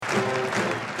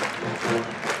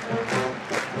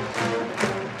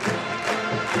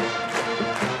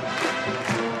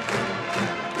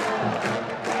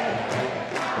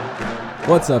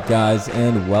What's up, guys,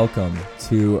 and welcome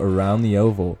to Around the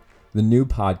Oval, the new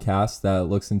podcast that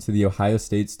looks into the Ohio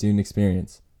State student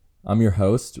experience. I'm your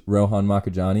host, Rohan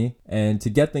Makajani, and to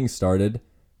get things started,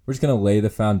 we're just going to lay the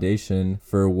foundation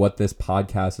for what this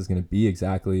podcast is going to be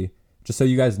exactly, just so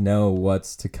you guys know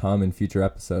what's to come in future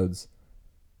episodes.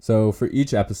 So for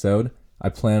each episode, I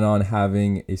plan on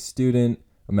having a student,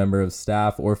 a member of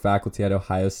staff, or faculty at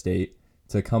Ohio State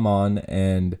to come on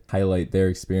and highlight their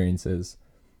experiences.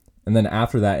 And then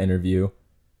after that interview,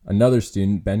 another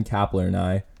student, Ben Kapler,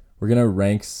 and we're going to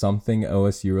rank something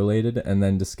OSU related and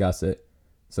then discuss it.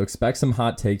 So expect some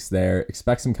hot takes there,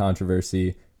 expect some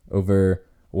controversy over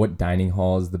what dining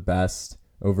hall is the best,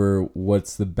 over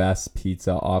what's the best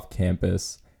pizza off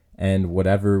campus, and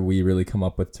whatever we really come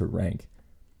up with to rank.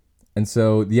 And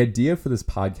so the idea for this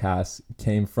podcast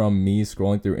came from me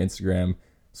scrolling through Instagram,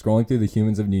 scrolling through the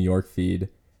Humans of New York feed,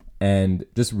 and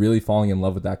just really falling in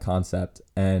love with that concept.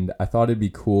 And I thought it'd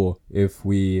be cool if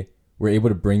we were able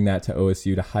to bring that to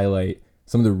OSU to highlight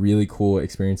some of the really cool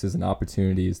experiences and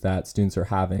opportunities that students are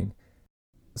having.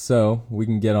 So we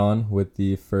can get on with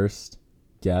the first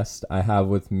guest. I have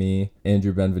with me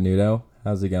Andrew Benvenuto.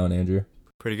 How's it going, Andrew?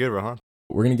 Pretty good, Rohan.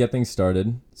 We're going to get things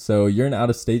started. So you're an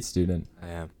out-of-state student. I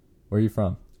am. Where are you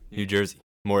from? New Jersey.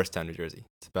 Morristown, New Jersey.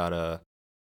 It's about a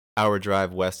hour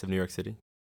drive west of New York City.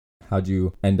 How'd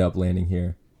you end up landing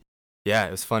here? Yeah,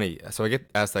 it was funny. So I get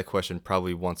asked that question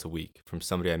probably once a week from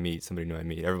somebody I meet, somebody new I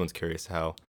meet. Everyone's curious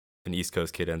how an East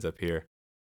Coast kid ends up here.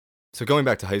 So going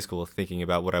back to high school, thinking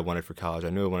about what I wanted for college, I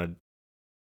knew I wanted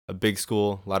a big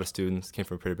school, a lot of students, came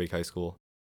from a pretty big high school,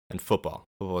 and football.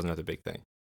 Football was another big thing.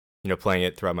 You know, playing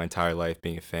it throughout my entire life,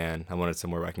 being a fan, I wanted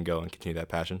somewhere where I can go and continue that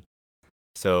passion.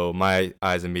 So my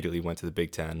eyes immediately went to the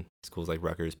Big Ten, schools like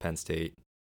Rutgers, Penn State,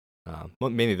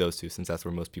 mainly those two, since that's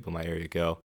where most people in my area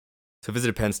go. So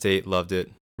visited Penn State, loved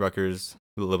it. Rutgers,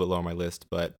 a little bit lower on my list,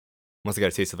 but once I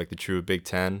got a taste of like the true Big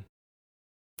Ten,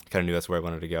 I kind of knew that's where I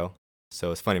wanted to go.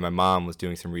 So it's funny, my mom was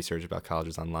doing some research about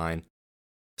colleges online,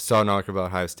 saw an article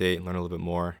about Ohio State, learned a little bit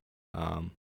more.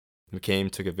 We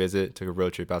took a visit, took a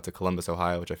road trip out to Columbus,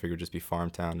 Ohio, which I figured would just be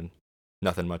farm town and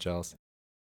nothing much else.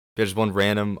 But just one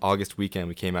random August weekend,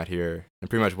 we came out here, and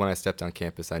pretty much when I stepped on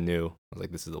campus, I knew, I was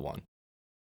like, this is the one.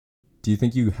 Do you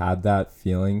think you had that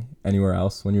feeling anywhere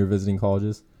else when you were visiting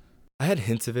colleges? I had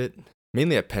hints of it,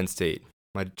 mainly at Penn State.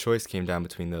 My choice came down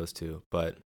between those two,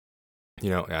 but, I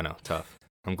know, tough.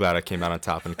 I'm glad I came out on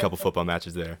top in a couple football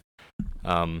matches there.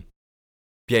 The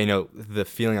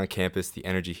feeling on campus, the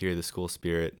energy here, the school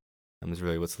spirit, was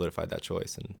really what solidified that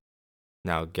choice. And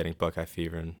now getting Buckeye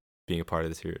fever and being a part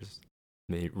of this here has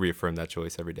made me reaffirm that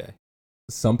choice every day.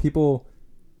 Some people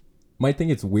might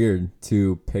think it's weird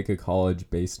to pick a college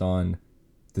based on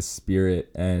the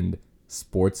spirit and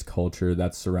sports culture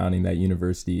that's surrounding that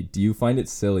university. Do you find it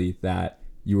silly that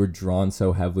you were drawn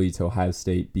so heavily to Ohio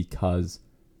State because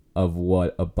of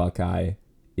what a Buckeye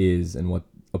is and what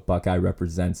a Buckeye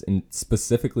represents, and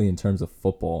specifically in terms of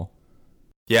football?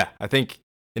 Yeah, I think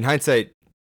in hindsight,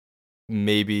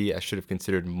 maybe I should have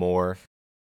considered more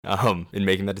in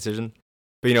making that decision.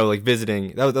 But,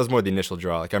 visiting, that was more the initial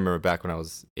draw. Like, I remember back when I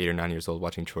was 8 or 9 years old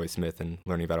watching Troy Smith and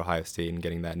learning about Ohio State and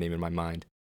getting that name in my mind.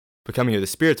 But coming here, the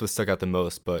spirits was stuck out the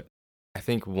most. But I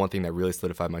think one thing that really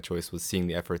solidified my choice was seeing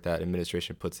the effort that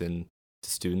administration puts in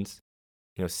to students.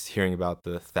 Hearing about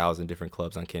the 1,000 different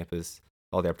clubs on campus,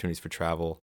 all the opportunities for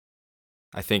travel.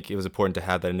 I think it was important to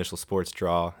have that initial sports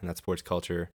draw and that sports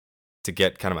culture to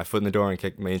get kind of my foot in the door and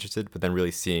get me interested, but then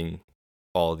really seeing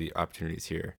all the opportunities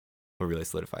here what really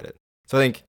solidified it. So I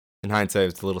think in hindsight,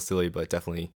 it's a little silly, but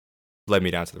definitely led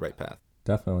me down to the right path.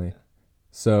 Definitely.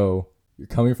 So you're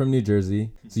coming from New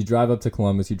Jersey, so you drive up to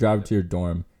Columbus, you drive up to your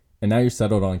dorm, and now you're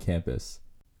settled on campus.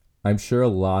 I'm sure a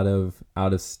lot of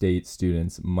out-of-state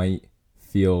students might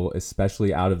feel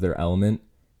especially out of their element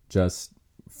just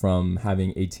from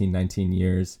having 18, 19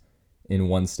 years in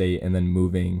one state and then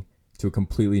moving to a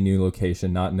completely new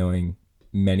location, not knowing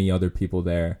many other people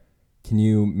there. Can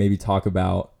you maybe talk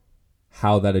about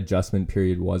how that adjustment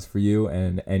period was for you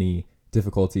and any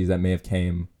difficulties that may have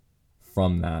came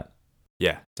from that?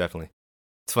 Yeah, definitely.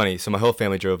 It's funny. So my whole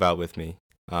family drove out with me.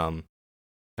 And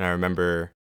I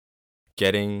remember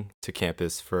getting to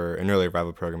campus for an early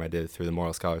arrival program I did through the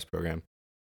Moral Scholars Program.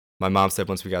 My mom said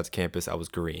once we got to campus, I was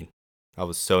green. I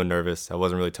was so nervous. I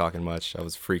wasn't really talking much. I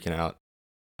was freaking out.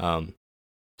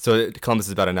 So Columbus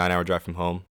is about a 9-hour drive from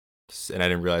home. And I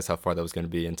didn't realize how far that was going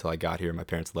to be until I got here and my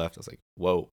parents left. I was like,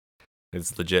 whoa.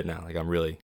 It's legit now. Like, I'm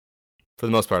really, for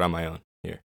the most part, on my own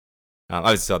here.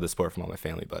 I still have the support from all my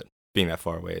family, but being that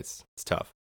far away, it's tough.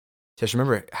 So I just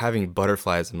remember having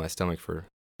butterflies in my stomach for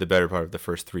the better part of the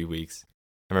first 3 weeks.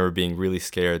 I remember being really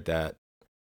scared that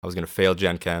I was going to fail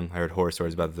Gen Chem. I heard horror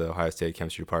stories about the Ohio State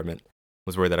chemistry department.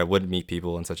 Was worried that I wouldn't meet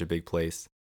people in such a big place,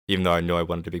 even though I know I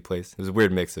wanted a big place. It was a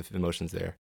weird mix of emotions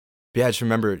there. But yeah, I just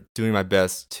remember doing my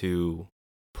best to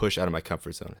push out of my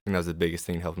comfort zone. I think that was the biggest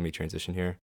thing helping me transition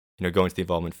here. Going to the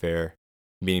involvement fair,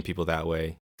 meeting people that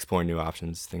way, exploring new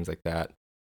options, things like that.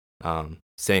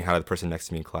 Saying hi to the person next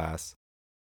to me in class.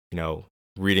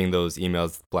 Reading those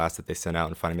emails blasts that they sent out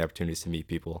and finding the opportunities to meet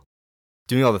people.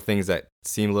 Doing all the things that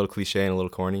seem a little cliche and a little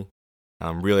corny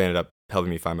really ended up helping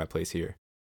me find my place here.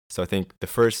 So I think the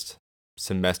first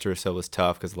semester or so was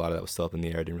tough because a lot of that was still up in the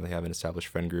air. I didn't really have an established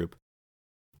friend group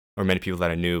or many people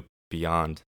that I knew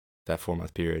beyond that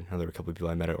 4-month period. There were a couple of people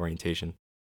I met at orientation.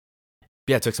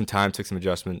 But yeah, it took some time, took some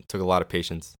adjustment, took a lot of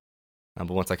patience. But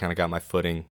once I kind of got my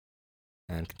footing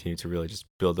and continued to really just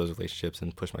build those relationships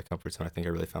and push my comfort zone, I think I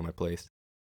really found my place.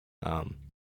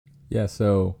 Yeah,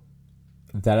 so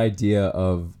that idea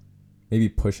of maybe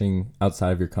pushing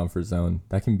outside of your comfort zone,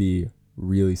 that can be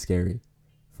really scary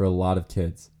for a lot of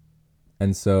kids.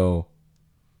 And so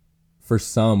for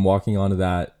some, walking onto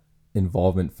that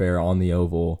involvement fair on the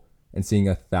Oval and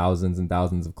seeing thousands and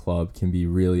thousands of club can be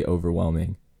really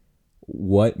overwhelming.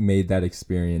 What made that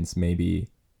experience maybe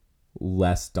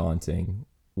less daunting?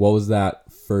 What was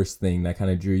that first thing that kind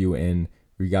of drew you in,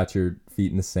 where you got your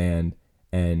feet in the sand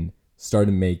and started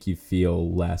to make you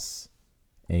feel less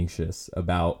anxious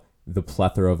about the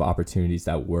plethora of opportunities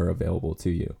that were available to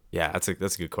you? Yeah, that's a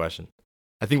good question.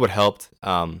 I think what helped,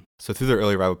 so through the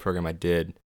early arrival program I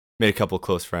did, made a couple of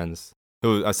close friends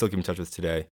who I still keep in touch with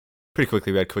today. Pretty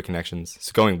quickly, we had quick connections.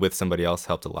 So going with somebody else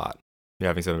helped a lot.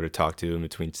 Having somebody to talk to in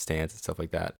between stands and stuff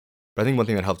like that. But I think one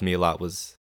thing that helped me a lot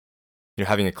was,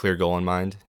 having a clear goal in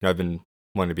mind. I've been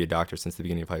wanting to be a doctor since the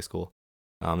beginning of high school.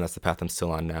 That's the path I'm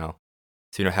still on now.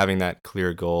 So, having that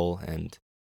clear goal and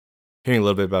hearing a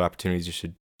little bit about opportunities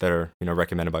that are,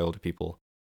 recommended by older people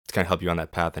to kind of help you on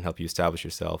that path and help you establish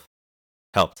yourself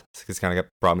helped. It's kind of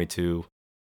brought me to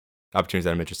opportunities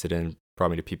that I'm interested in,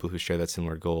 brought me to people who share that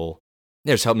similar goal.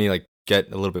 Yeah, just helped me get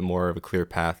a little bit more of a clear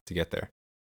path to get there.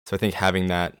 So I think having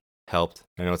that helped.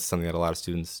 I know it's something that a lot of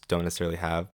students don't necessarily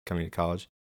have coming to college.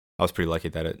 I was pretty lucky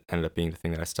that it ended up being the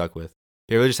thing that I stuck with.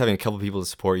 But really just having a couple of people to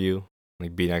support you,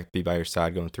 be by your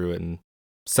side going through it, and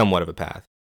somewhat of a path.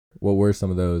 What were some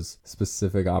of those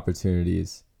specific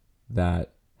opportunities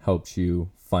that helped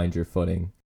you find your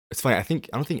footing? It's funny. I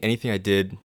don't think anything I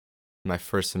did my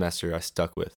first semester I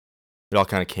stuck with. It all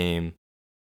kind of came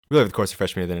really over the course of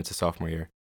freshman year, then into sophomore year.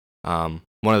 One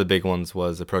of the big ones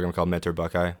was a program called Mentor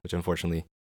Buckeye, which unfortunately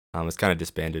is kind of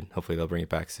disbanded. Hopefully they'll bring it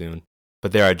back soon.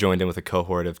 But there I joined in with a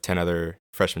cohort of 10 other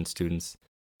freshman students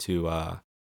to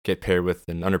get paired with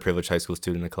an underprivileged high school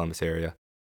student in the Columbus area.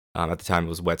 At the time it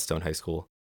was Whetstone High School,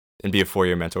 and be a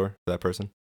 4-year mentor for that person.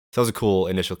 So that was a cool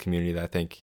initial community that I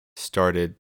think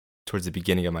started towards the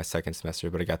beginning of my second semester,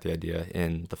 but I got the idea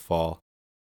in the fall.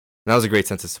 And that was a great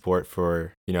sense of support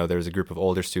for, there was a group of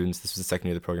older students. This was the second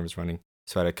year the program was running.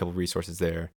 So I had a couple of resources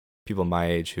there, people my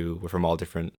age who were from all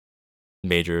different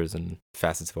majors and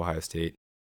facets of Ohio State.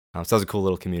 So that was a cool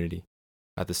little community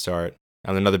at the start.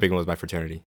 And another big one was my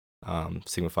fraternity,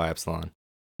 Sigma Phi Epsilon,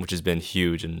 which has been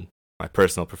huge in my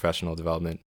personal, professional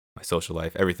development, my social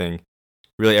life, everything.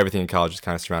 Really everything in college is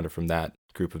kind of surrounded from that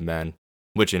group of men,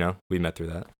 which, we met through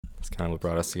that. That's kind of what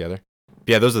brought us together. But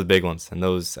yeah, those are the big ones. And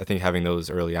those, I think having those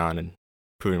early on and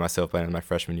proving myself by the end of my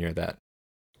freshman year that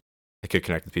I could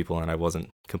connect with people and I wasn't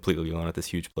completely alone at this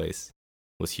huge place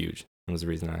was huge. It was the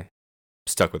reason I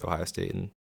stuck with Ohio State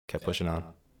and kept pushing on.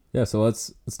 Yeah, so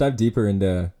let's dive deeper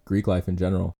into Greek life in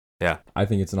general. Yeah. I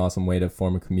think it's an awesome way to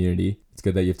form a community. It's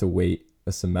good that you have to wait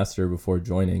a semester before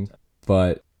joining.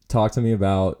 But talk to me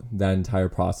about that entire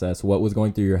process. What was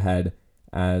going through your head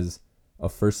as a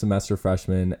first semester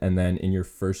freshman and then in your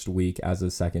first week as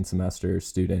a second semester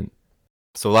student?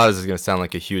 So a lot of this is going to sound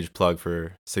like a huge plug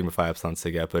for Sigma Phi Epsilon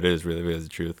Sig Ep, but it is really, really the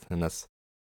truth. And that's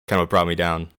kind of what brought me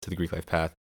down to the Greek life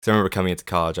path. Because I remember coming into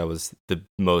college, I was the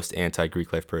most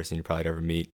anti-Greek life person you probably ever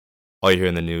meet. All you hear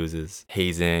in the news is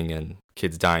hazing and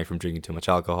kids dying from drinking too much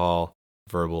alcohol,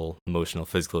 verbal, emotional,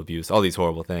 physical abuse, all these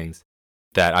horrible things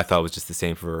that I thought was just the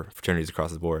same for fraternities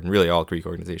across the board and really all Greek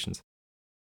organizations.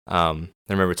 I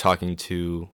remember talking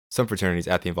to some fraternities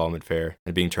at the involvement fair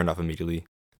and being turned off immediately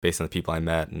based on the people I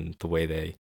met and the way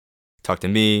they talked to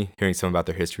me, hearing some about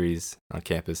their histories on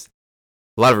campus.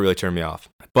 A lot of it really turned me off.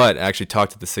 But I actually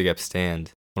talked to the SIG Ep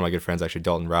stand. One of my good friends, actually,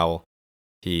 Dalton Rowell,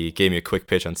 he gave me a quick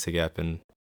pitch on SIG Ep and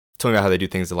told me about how they do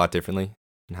things a lot differently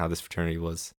and how this fraternity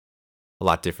was a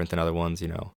lot different than other ones,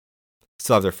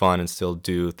 still have their fun and still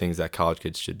do things that college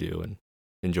kids should do and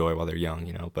enjoy while they're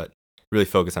young, but really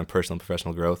focus on personal and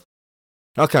professional growth.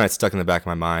 And I was kind of stuck in the back of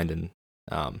my mind, and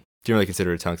Didn't really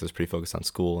consider it a ton because I was pretty focused on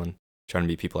school and trying to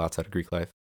meet people outside of Greek life.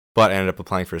 But I ended up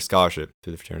applying for a scholarship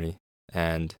through the fraternity,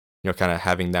 and kind of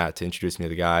having that to introduce me to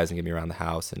the guys and get me around the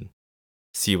house and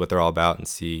see what they're all about and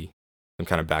see them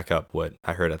kind of back up what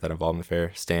I heard at that involvement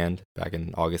fair stand back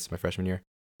in August of my freshman year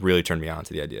really turned me on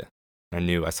to the idea.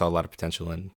 I saw a lot of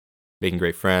potential in making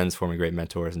great friends, forming great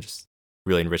mentors, and just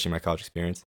really enriching my college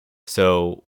experience.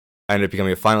 So I ended up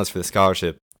becoming a finalist for the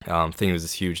scholarship. Thinking it was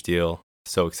this huge deal.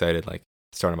 So excited, like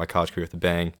starting my college career with a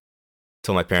bang.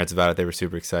 Told my parents about it. They were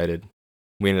super excited.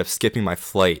 We ended up skipping my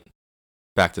flight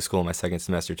back to school my second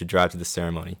semester to drive to the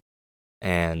ceremony.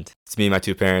 And it's me and my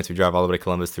two parents. We drive all the way to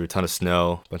Columbus through a ton of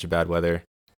snow, a bunch of bad weather.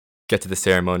 Get to the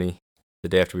ceremony the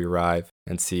day after we arrive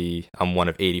and see I'm one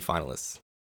of 80 finalists.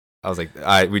 I was like,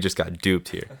 we just got duped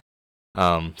here.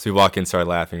 So we walk in, started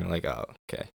laughing. We're like, oh,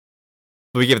 okay.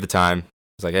 But we give it the time.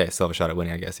 It's like, hey, I still have a shot at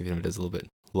winning, I guess, even if it is a little bit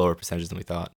lower percentages than we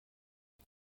thought.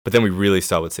 But then we really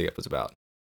saw what SIGEP was about.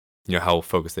 How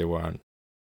focused they were on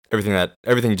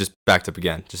everything just backed up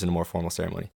again, just in a more formal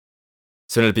ceremony.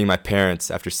 So it ended up being my parents,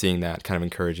 after seeing that, kind of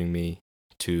encouraging me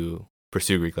to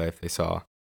pursue Greek life. They saw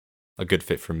a good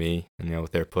fit for me, and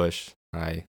with their push,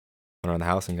 I went around the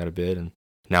house and got a bid, and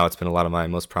now it's been a lot of my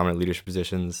most prominent leadership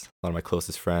positions, a lot of my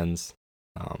closest friends,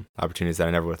 opportunities that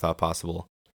I never would have thought possible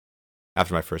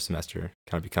after my first semester,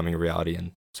 kind of becoming a reality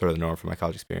and sort of the norm for my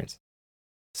college experience.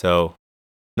 So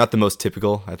not the most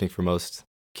typical, I think, for most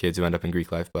kids who end up in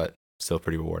Greek life, but still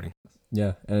pretty rewarding.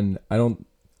 Yeah, and I don't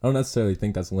necessarily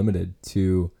think that's limited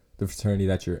to the fraternity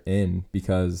that you're in,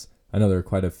 because I know there are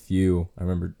quite a few. I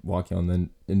remember walking on the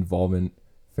involvement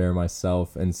fair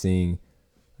myself and seeing,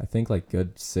 I think, like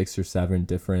good 6 or 7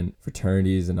 different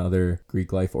fraternities and other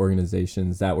Greek life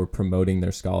organizations that were promoting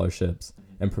their scholarships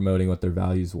and promoting what their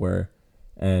values were.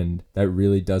 And that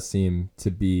really does seem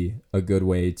to be a good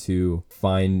way to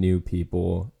find new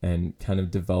people and kind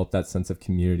of develop that sense of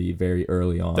community very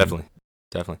early on. Definitely.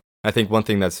 I think one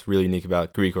thing that's really unique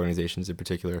about Greek organizations in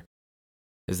particular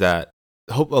is that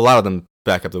a lot of them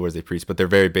back up the words they preach, but they're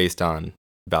very based on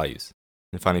values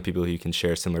and finding people who you can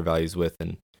share similar values with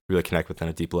and really connect with on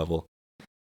a deep level.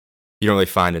 You don't really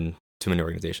find in too many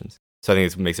organizations. So I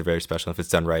think it makes it very special. If it's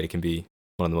done right, it can be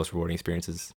one of the most rewarding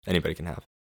experiences anybody can have.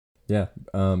 Yeah.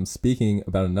 Speaking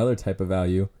about another type of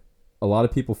value, a lot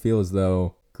of people feel as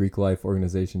though Greek life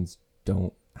organizations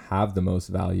don't have the most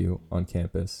value on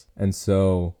campus. And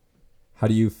so how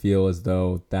do you feel as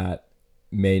though that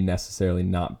may necessarily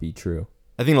not be true?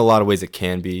 I think in a lot of ways it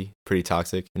can be pretty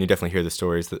toxic. And you definitely hear the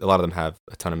stories that a lot of them have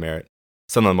a ton of merit.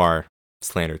 Some of them are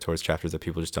slander towards chapters that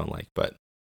people just don't like. But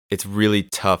it's really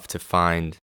tough to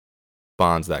find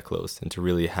bonds that close and to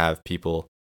really have people,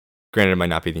 granted it might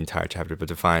not be the entire chapter, but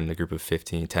to find a group of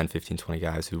 10, 15, 20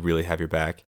 guys who really have your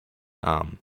back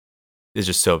is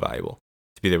just so valuable.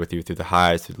 To be there with you through the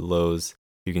highs, through the lows,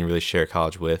 you can really share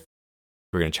college with.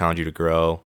 We're going to challenge you to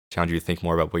grow, challenge you to think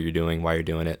more about what you're doing, why you're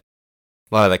doing it.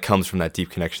 A lot of that comes from that deep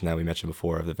connection that we mentioned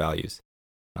before of the values.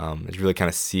 It's really kind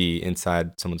of see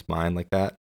inside someone's mind like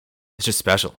that. It's just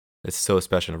special. It's so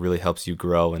special. It really helps you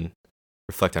grow and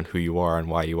reflect on who you are and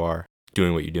why you are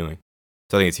doing what you're doing.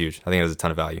 So I think it's huge. I think it has a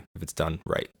ton of value if it's done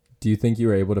right. Do you think you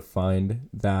were able to find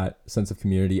that sense of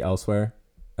community elsewhere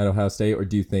at Ohio State, or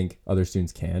do you think other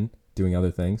students can, doing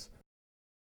other things?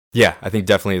 Yeah, I think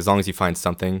definitely as long as you find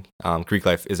something, Greek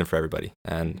life isn't for everybody.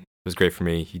 And it was great for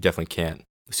me. You definitely can't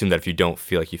assume that if you don't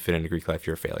feel like you fit into Greek life,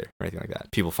 you're a failure or anything like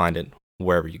that. People find it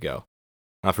wherever you go.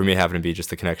 For me, it happened to be just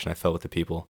the connection I felt with the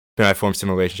people. But I formed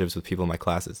similar relationships with people in my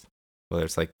classes, whether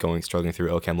it's like struggling through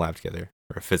OChem lab together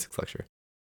or a physics lecture.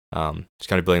 Just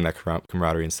kind of building that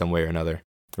camaraderie in some way or another.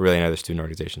 Really, any other student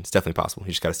organization. It's definitely possible.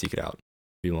 You just got to seek it out.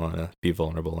 You want to be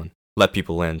vulnerable and let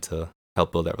people in to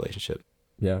help build that relationship.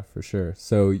 Yeah, for sure.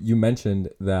 So you mentioned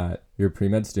that you're a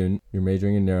pre-med student. You're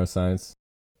majoring in neuroscience.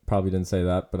 Probably didn't say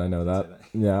that, but I know that.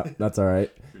 Yeah, that's all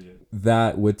right.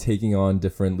 That with taking on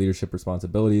different leadership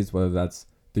responsibilities, whether that's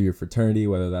through your fraternity,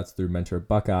 whether that's through Mentor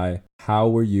Buckeye, how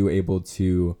were you able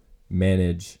to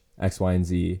manage X, Y, and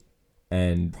Z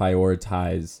and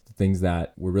prioritize the things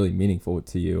that were really meaningful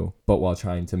to you, but while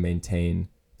trying to maintain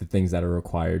the things that are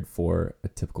required for a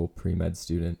typical pre-med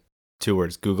student? 2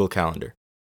 words, Google Calendar.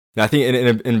 Now, I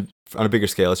think on a bigger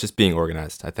scale, it's just being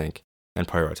organized, I think, and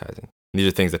prioritizing. And these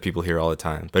are things that people hear all the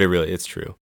time, but it's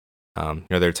true. There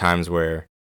are times where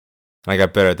I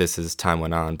got better at this as time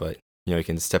went on, but you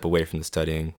can step away from the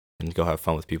studying and go have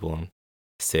fun with people and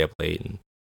stay up late and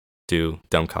do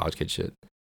dumb college kid shit.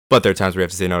 But there are times where you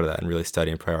have to say no to that and really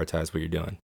study and prioritize what you're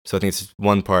doing. So I think it's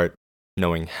one part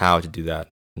knowing how to do that,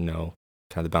 kind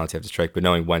of the balance you have to strike, but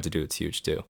knowing when to do it's huge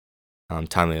too.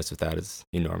 Timeliness with that is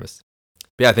enormous.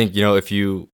 But yeah, I think, if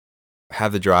you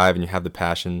have the drive and you have the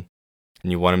passion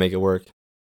and you want to make it work,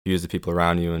 you use the people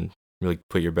around you and really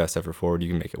put your best effort forward, you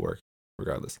can make it work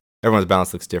regardless. Everyone's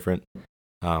balance looks different.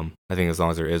 I think as long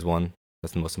as there is one,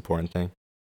 that's the most important thing.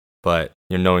 But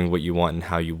knowing what you want and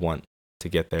how you want to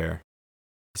get there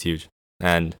is huge.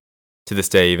 And to this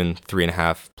day, even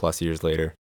 3.5+ years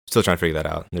later, still trying to figure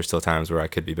that out. There's still times where I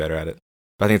could be better at it.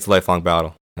 But I think it's a lifelong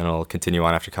battle, and it'll continue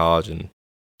on after college and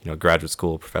graduate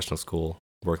school, professional school,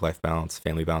 work-life balance,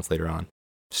 family balance later on.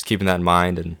 Just keeping that in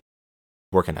mind and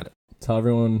working at it. Tell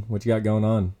everyone what you got going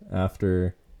on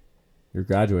after you're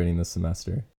graduating this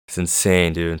semester. It's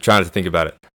insane, dude. I'm trying to think about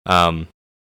it.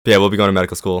 But yeah, we'll be going to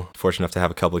medical school. Fortunate enough to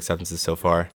have a couple acceptances so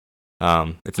far.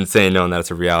 It's insane knowing that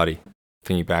it's a reality.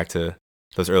 Thinking back to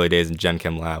those early days in Gen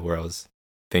Chem lab where I was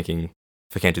thinking,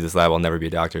 if I can't do this lab, I'll never be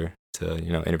a doctor, to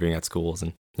interviewing at schools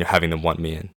and having them want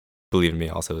me and believe in me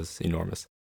also is enormous.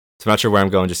 So I'm not sure where I'm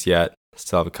going just yet.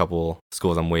 Still have a couple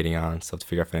schools I'm waiting on. Still have to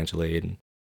figure out financial aid and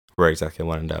where exactly I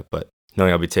want to end up. But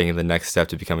knowing I'll be taking the next step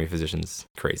to becoming a physician is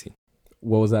crazy.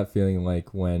 What was that feeling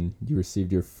like when you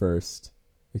received your first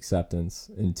acceptance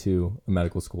into a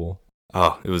medical school?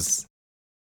 Oh, it was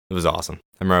awesome.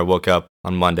 I remember I woke up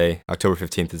on Monday, October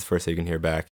 15th is the first day you can hear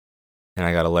back. And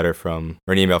I got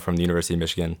an email from the University of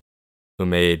Michigan who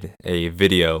made a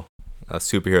video, a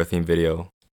superhero themed video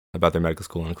about their medical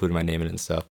school and included my name in it and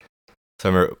stuff. So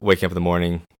I remember waking up in the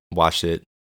morning, watched it,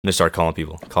 and just started calling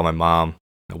people. Called my mom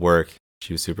at work.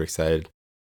 She was super excited.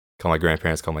 Called my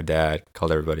grandparents, called my dad,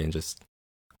 called everybody, and just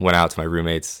went out to my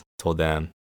roommates, told them.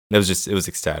 It was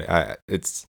ecstatic.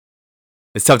 It's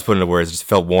tough to put into words. It just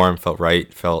felt warm, felt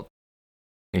right, felt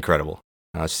incredible.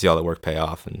 Just see all that work pay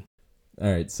off. And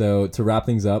all right, so to wrap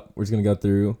things up, we're just going to go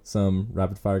through some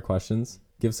rapid fire questions.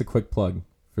 Give us a quick plug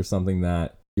for something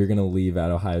that you're going to leave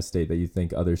at Ohio State that you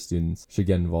think other students should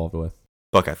get involved with.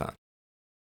 Buckeye-thon.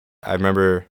 I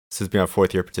remember since being on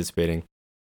fourth year participating,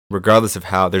 regardless of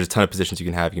how, there's a ton of positions you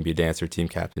can have. You can be a dancer, team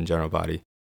captain, general body.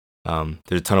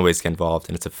 There's a ton of ways to get involved,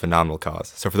 and it's a phenomenal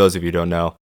cause. So for those of you who don't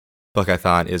know,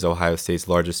 Buckeye-thon is Ohio State's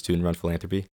largest student-run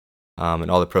philanthropy,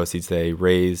 and all the proceeds they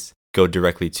raise go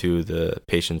directly to the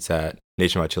patients at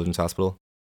Nationwide Children's Hospital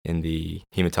in the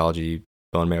hematology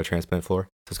bone marrow transplant floor.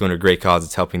 So it's going to a great cause.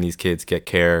 It's helping these kids get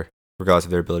care regardless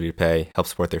of their ability to pay, help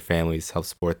support their families, help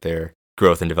support their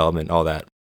growth and development, all that.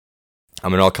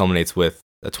 It all culminates with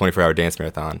a 24-hour dance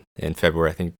marathon in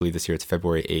February. I believe this year it's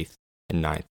February 8th and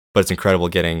 9th. But it's incredible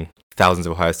getting thousands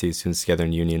of Ohio State students together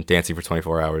in union, dancing for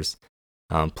 24 hours,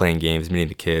 playing games, meeting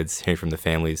the kids, hearing from the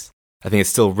families. I think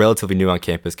it's still relatively new on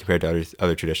campus compared to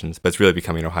other traditions, but it's really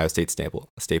becoming an Ohio State staple.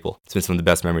 It's been some of the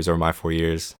best memories over my 4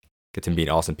 years. Get to meet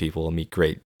awesome people, meet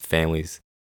great families,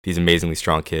 these amazingly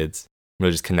strong kids,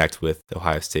 really just connect with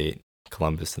Ohio State,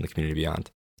 Columbus, and the community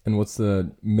beyond. And what's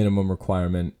the minimum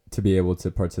requirement to be able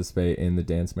to participate in the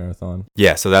dance marathon?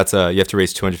 Yeah, so that's you have to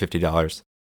raise $250.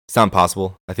 It's not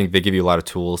impossible. I think they give you a lot of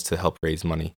tools to help raise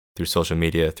money through social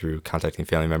media, through contacting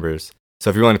family members. So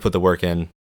if you're willing to put the work in,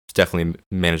 it's definitely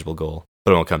a manageable goal,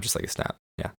 but it won't come just like a snap.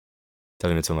 Yeah.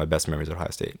 Definitely been some of my best memories at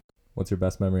Ohio State. What's your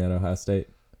best memory at Ohio State?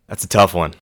 That's a tough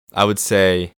one. I would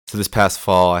say, so this past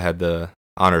fall, I had the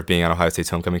honor of being on Ohio State's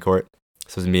homecoming court.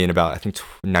 So it was me and about,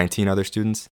 19 other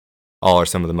students. All are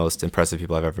some of the most impressive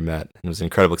people I've ever met. And it was an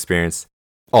incredible experience.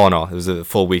 All in all, it was a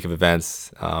full week of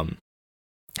events.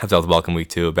 After the welcome week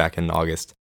too, back in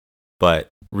August. But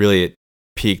really it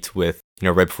peaked with,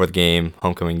 right before the game,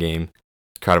 homecoming game,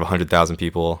 crowd of 100,000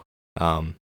 people.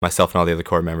 Myself and all the other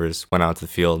court members went out to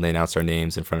the field and they announced our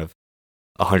names in front of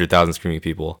 100,000 screaming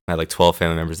people. I had 12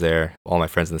 family members there, all my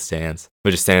friends in the stands.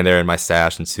 But just standing there in my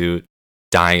sash and suit,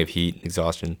 dying of heat and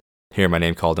exhaustion, hearing my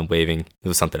name called and waving, it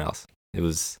was something else. It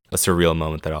was a surreal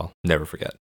moment that I'll never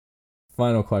forget.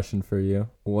 Final question for you.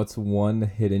 What's one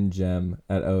hidden gem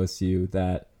at OSU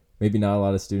that maybe not a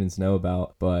lot of students know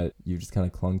about, but you just kind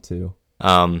of clung to?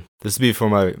 This would be for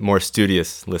my more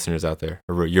studious listeners out there,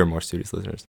 or your more studious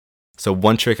listeners. So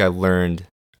one trick I learned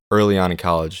early on in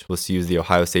college was to use the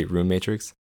Ohio State room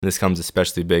matrix. And this comes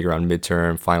especially big around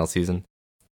midterm, final season.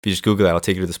 If you just Google that, I'll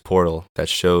take you to this portal that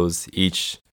shows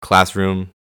each classroom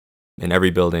in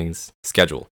every building's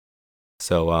schedule.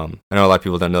 So I know a lot of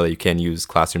people don't know that you can use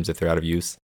classrooms if they're out of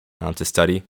use to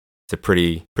study. It's a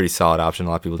pretty solid option. A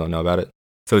lot of people don't know about it.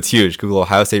 So it's huge. Google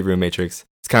Ohio State room matrix.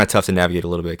 It's kind of tough to navigate a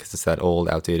little bit because it's that old,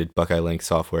 outdated Buckeye Link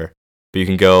software. But you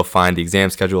can go find the exam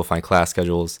schedule, find class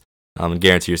schedules, and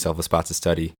guarantee yourself a spot to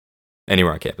study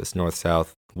anywhere on campus, north,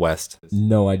 south, west.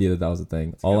 No idea that was a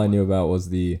thing. All I knew about was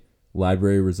the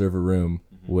library reserve a room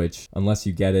which unless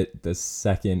you get it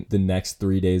the next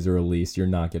 3 days are released, you're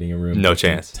not getting a room. No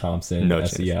chance. Thompson, No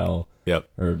SEL, Yep.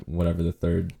 or whatever the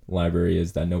third library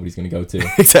is that nobody's going to go to.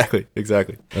 Exactly.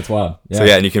 That's wild. Yeah. So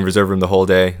yeah, and you can reserve room the whole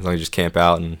day as long as you just camp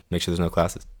out and make sure there's no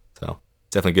classes. So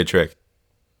definitely a good trick.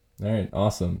 All right,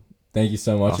 awesome. Thank you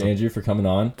so much, Awesome. Andrew, for coming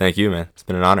on. Thank you, man. It's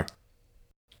been an honor.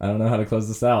 I don't know how to close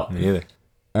this out. Me either.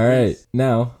 All right,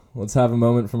 now let's have a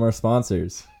moment from our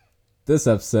sponsors. This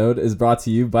episode is brought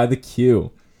to you by The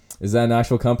Q. Is that an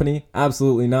actual company?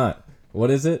 Absolutely not.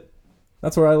 What is it?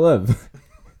 That's where I live.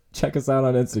 Check us out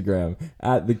on Instagram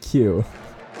at The Q.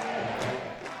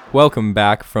 Welcome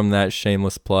back from that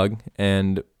shameless plug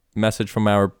and message from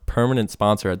our permanent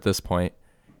sponsor at this point.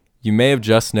 You may have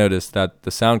just noticed that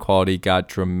the sound quality got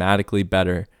dramatically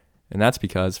better, and that's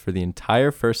because for the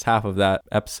entire first half of that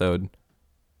episode,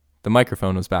 the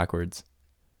microphone was backwards.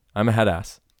 I'm a head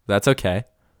ass. That's okay.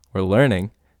 We're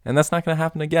learning, and that's not going to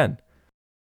happen again.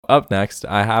 Up next,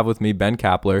 I have with me Ben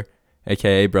Kapler,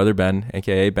 a.k.a. Brother Ben,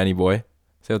 a.k.a. Benny Boy.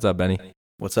 Say what's up, Benny.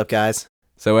 What's up, guys?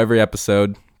 So every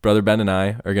episode, Brother Ben and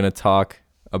I are going to talk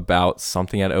about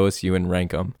something at OSU and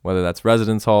rank them, whether that's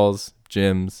residence halls,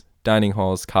 gyms, dining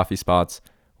halls, coffee spots,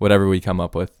 whatever we come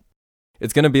up with.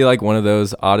 It's going to be like one of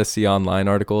those Odyssey Online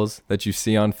articles that you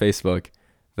see on Facebook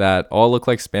that all look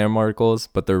like spam articles,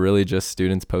 but they're really just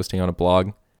students posting on a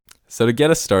blog. So to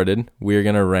get us started, we're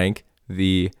going to rank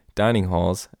the dining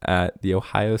halls at the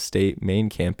Ohio State main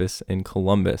campus in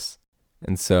Columbus.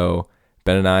 And so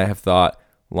Ben and I have thought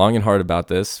long and hard about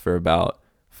this for about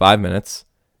 5 minutes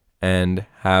and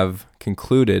have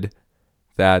concluded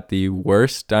that the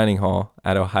worst dining hall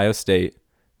at Ohio State,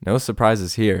 no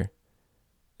surprises here,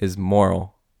 is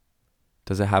Morrill.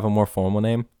 Does it have a more formal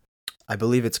name? I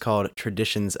believe it's called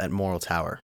Traditions at Morrill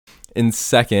Tower. In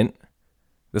second,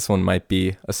 this one might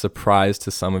be a surprise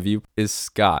to some of you, is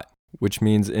Scott, which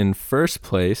means in first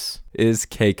place is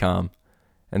KCOM.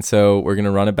 And so we're going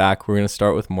to run it back. We're going to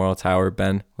start with Morrill Tower.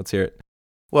 Ben, let's hear it.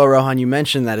 Well, Rohan, you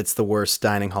mentioned that it's the worst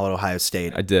dining hall at Ohio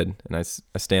State. I did, and I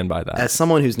stand by that. As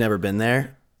someone who's never been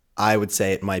there, I would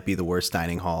say it might be the worst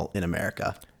dining hall in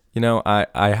America. You know,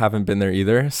 I haven't been there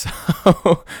either,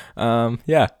 so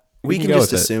yeah. We can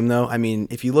just assume, though. I mean,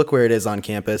 if you look where it is on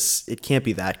campus, it can't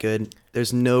be that good.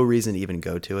 There's no reason to even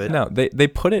go to it. No, they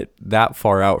put it that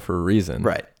far out for a reason.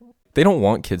 Right. They don't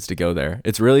want kids to go there.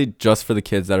 It's really just for the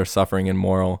kids that are suffering in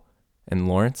Morrill and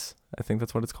Lawrence. I think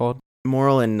that's what it's called.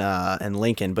 Morrill and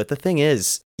Lincoln. But the thing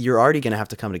is, you're already going to have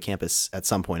to come to campus at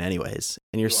some point anyways.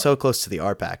 And you're so close to the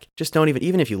RPAC. Just don't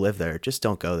even if you live there, just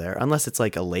don't go there. Unless it's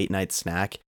like a late night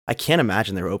snack. I can't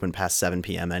imagine they're open past 7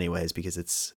 p.m. anyways because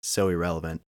it's so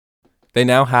irrelevant. They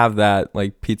now have that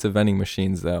like pizza vending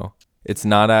machines though. It's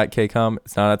not at KCOM.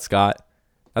 It's not at Scott.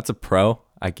 That's a pro,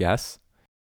 I guess.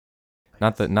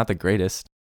 Not the greatest.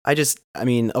 I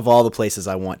mean, of all the places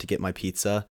I want to get my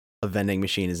pizza, a vending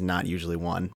machine is not usually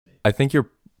one. I think you're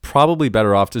probably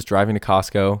better off just driving to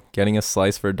Costco, getting a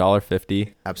slice for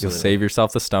 $1.50. Absolutely. You'll save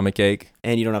yourself the stomach ache.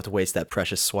 And you don't have to waste that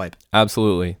precious swipe.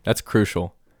 Absolutely. That's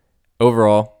crucial.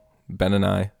 Overall, Ben and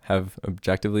I have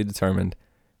objectively determined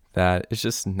that it's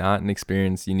just not an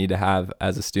experience you need to have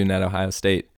as a student at Ohio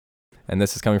State. And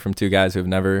this is coming from two guys who have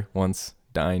never once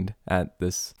dined at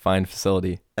this fine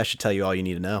facility. That should tell you all you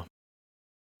need to know.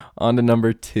 On to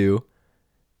number 2,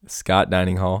 Scott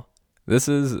Dining Hall. This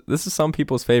is some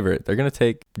people's favorite. They're going to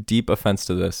take deep offense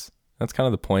to this. That's kind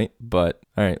of the point, but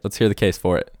all right, let's hear the case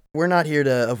for it. We're not here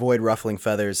to avoid ruffling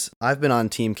feathers. I've been on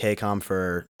Team KCOM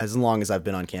for as long as I've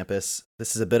been on campus.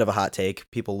 This is a bit of a hot take.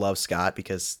 People love Scott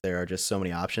because there are just so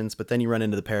many options, but then you run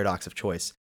into the paradox of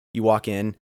choice. You walk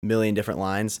in, a million different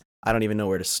lines. I don't even know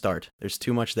where to start. There's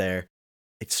too much there.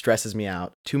 It stresses me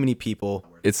out. Too many people.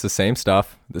 It's the same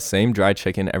stuff, the same dried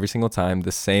chicken every single time,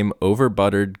 the same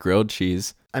over-buttered grilled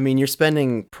cheese. I mean, you're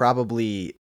spending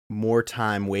probably more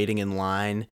time waiting in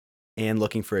line and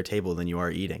looking for a table than you are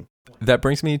eating. That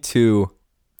brings me to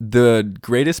the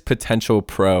greatest potential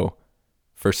pro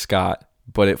for Scott,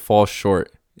 but it falls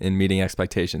short in meeting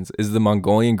expectations, is the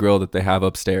Mongolian grill that they have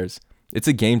upstairs. It's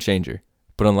a game changer,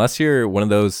 but unless you're one of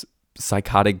those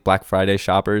psychotic Black Friday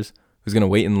shoppers who's going to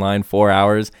wait in line 4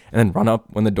 hours and then run up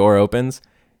when the door opens,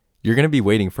 you're going to be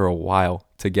waiting for a while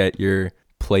to get your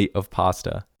plate of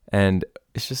pasta, and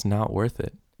it's just not worth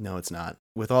it. No, it's not.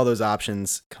 With all those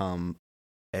options come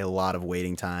a lot of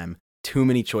waiting time, too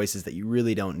many choices that you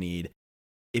really don't need.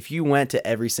 If you went to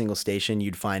every single station,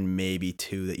 you'd find maybe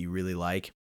 2 that you really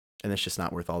like, and it's just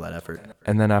not worth all that effort.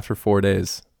 And then after 4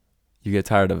 days, you get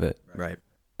tired of it. Right.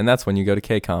 And that's when you go to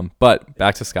KCOM. But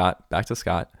back to Scott.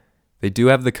 They do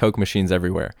have the Coke machines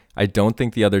everywhere. I don't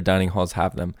think the other dining halls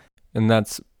have them, and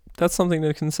that's something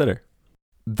to consider.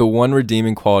 The one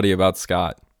redeeming quality about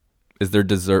Scott is their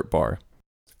dessert bar.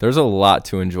 There's a lot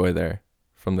to enjoy there,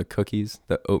 from the cookies,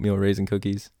 the oatmeal raisin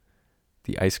cookies,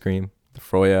 the ice cream, the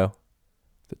froyo,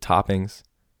 the toppings.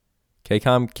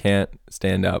 KCOM can't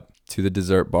stand up to the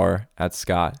dessert bar at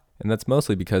Scott, and that's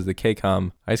mostly because the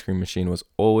KCOM ice cream machine was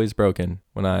always broken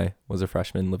when I was a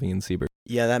freshman living in Seabrook.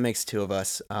 Yeah, that makes two of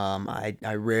us. I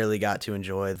rarely got to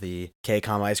enjoy the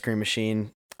KCOM ice cream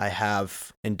machine. I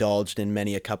have indulged in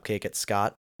many a cupcake at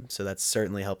Scott, so that's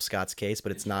certainly helped Scott's case,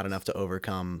 but it's not enough to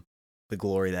overcome the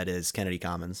glory that is Kennedy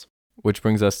Commons. Which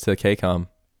brings us to KCOM.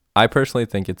 I personally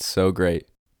think it's so great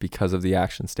because of the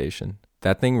Action Station.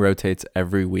 That thing rotates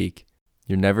every week.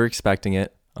 You're never expecting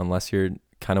it unless you're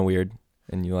kind of weird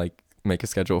and you like make a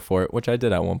schedule for it, which I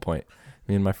did at one point.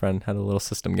 Me and my friend had a little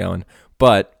system going.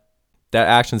 But that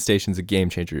Action Station's a game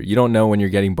changer. You don't know when you're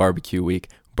getting barbecue week.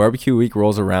 Barbecue week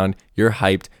rolls around, you're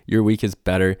hyped, your week is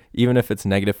better. Even if it's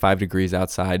 -5 degrees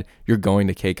outside, you're going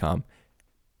to KCOM.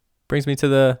 Brings me to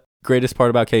the greatest part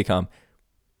about KCOM.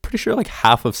 Pretty sure like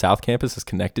half of South Campus is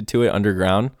connected to it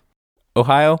underground.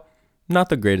 Ohio, not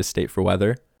the greatest state for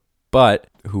weather, but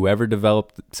whoever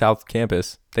developed South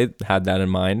Campus, they had that in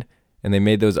mind, and they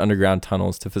made those underground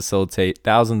tunnels to facilitate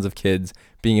thousands of kids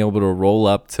being able to roll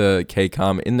up to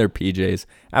KCOM in their PJs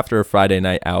after a Friday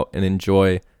night out and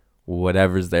enjoy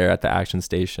whatever's there at the Action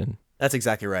Station. That's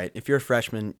exactly right. If you're a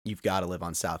freshman, you've got to live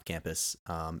on South Campus.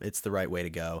 It's the right way to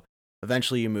go.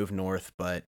 Eventually you move north,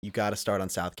 but you got to start on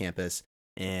South Campus.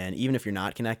 And even if you're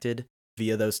not connected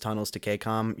via those tunnels to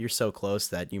KCOM, you're so close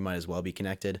that you might as well be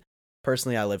connected.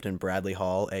 Personally, I lived in Bradley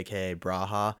Hall, aka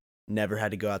Braha. Never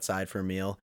had to go outside for a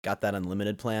meal. Got that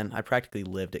unlimited plan. I practically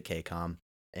lived at KCOM,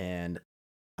 and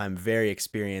I'm very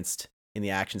experienced in the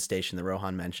Action Station that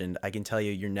Rohan mentioned. I can tell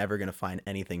you, you're never going to find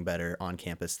anything better on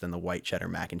campus than the white cheddar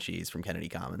mac and cheese from Kennedy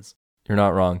Commons. You're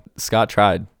not wrong. Scott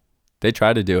tried. They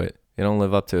tried to do it. They don't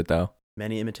live up to it, though.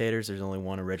 Many imitators, there's only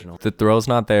one original. The thrill's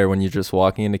not there when you're just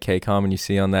walking into KCOM and you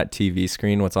see on that TV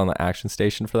screen what's on the Action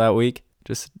Station for that week.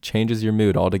 Just changes your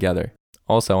mood altogether.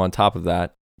 Also, on top of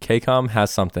that, KCOM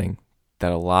has something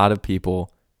that a lot of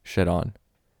people shit on,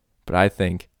 but I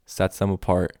think sets them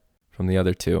apart from the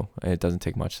other two. It doesn't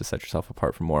take much to set yourself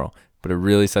apart from Morrill, but it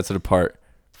really sets it apart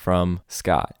from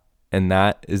Scott, and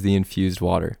that is the infused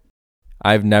water.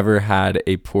 I've never had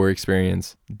a poor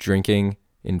experience drinking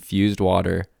infused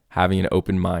water, having an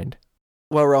open mind.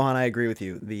 Well, Rohan, I agree with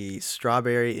you. The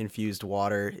strawberry infused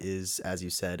water is, as you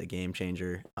said, a game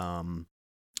changer.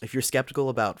 If you're skeptical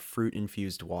about fruit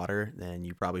infused water, then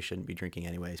you probably shouldn't be drinking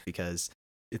anyways, because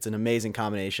it's an amazing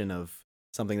combination of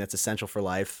something that's essential for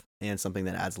life and something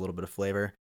that adds a little bit of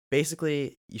flavor.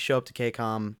 Basically, you show up to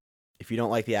KCOM. If you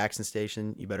don't like the Action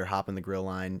Station, you better hop in the grill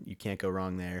line. You can't go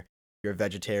wrong there. If you're a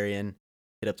vegetarian,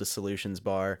 hit up the Solutions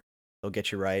Bar. They'll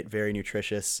get you right. Very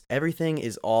nutritious. Everything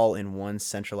is all in one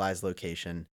centralized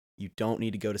location. You don't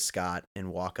need to go to Scott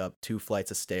and walk up 2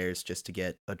 flights of stairs just to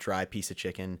get a dry piece of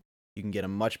chicken. You can get a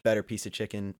much better piece of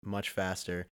chicken much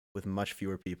faster with much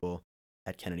fewer people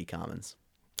at Kennedy Commons.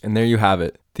 And there you have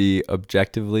it, the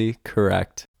objectively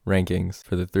correct rankings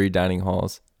for the 3 dining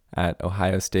halls at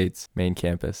Ohio State's main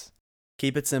campus.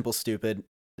 Keep it simple, stupid.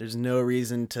 There's no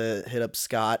reason to hit up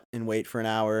Scott and wait for an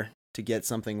hour to get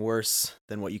something worse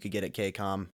than what you could get at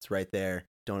KCOM. It's right there.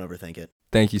 Don't overthink it.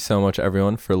 Thank you so much,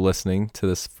 everyone, for listening to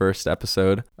this first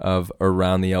episode of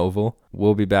Around the Oval.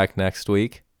 We'll be back next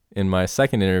week in my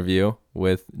second interview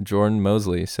with Jordan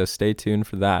Mosley, so stay tuned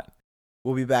for that.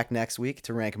 We'll be back next week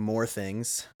to rank more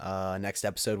things. Next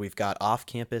episode, we've got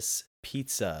off-campus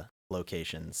pizza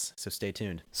locations, so stay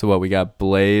tuned. So what, we got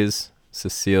Blaze,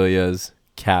 Cecilia's,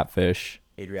 Catfish,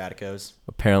 Adriatico's,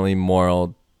 apparently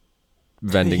Morrill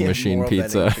vending machine Morrill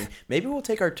pizza. vending machine. Maybe we'll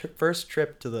take our first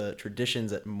trip to the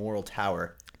Traditions at Morrill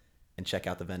Tower and check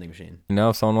out the vending machine. You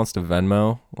know, if someone wants to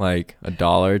Venmo like $1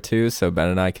 or $2 so Ben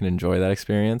and I can enjoy that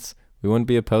experience, we wouldn't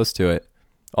be opposed to it.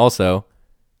 Also,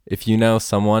 if you know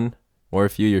someone or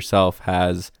if you yourself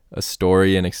has a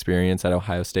story and experience at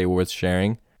Ohio State worth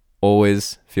sharing,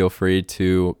 always feel free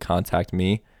to contact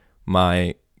me.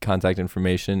 My contact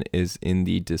information is in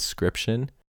the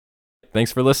description.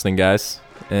 Thanks for listening, guys,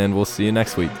 and we'll see you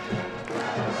next week.